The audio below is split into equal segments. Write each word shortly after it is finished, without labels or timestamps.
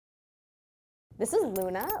This is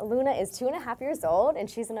Luna. Luna is 2.5 years old, and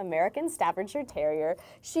she's an American Staffordshire Terrier.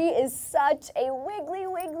 She is such a wiggly,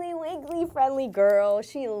 wiggly, wiggly friendly girl.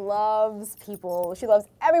 She loves people. She loves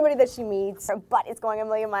everybody that she meets. Her butt is going a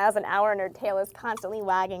million miles an hour, and her tail is constantly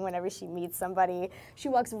wagging whenever she meets somebody. She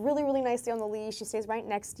walks really, really nicely on the leash. She stays right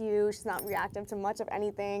next to you. She's not reactive to much of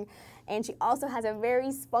anything. And she also has a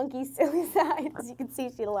very spunky, silly side. As you can see,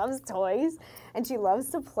 she loves toys, and she loves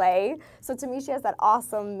to play. So to me, she has that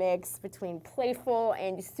awesome mix between playful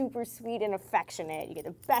and super sweet and affectionate. You get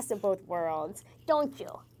the best of both worlds, don't you?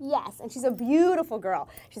 Yes, and she's a beautiful girl.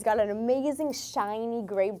 She's got an amazing shiny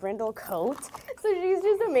gray brindle coat. So she's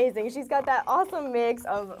just amazing. She's got that awesome mix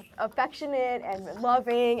of affectionate and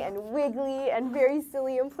loving and wiggly and very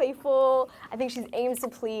silly and playful. I think she's aims to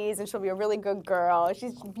please, and she'll be a really good girl.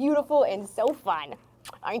 She's beautiful and so fun,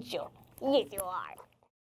 aren't you? Yes, you are.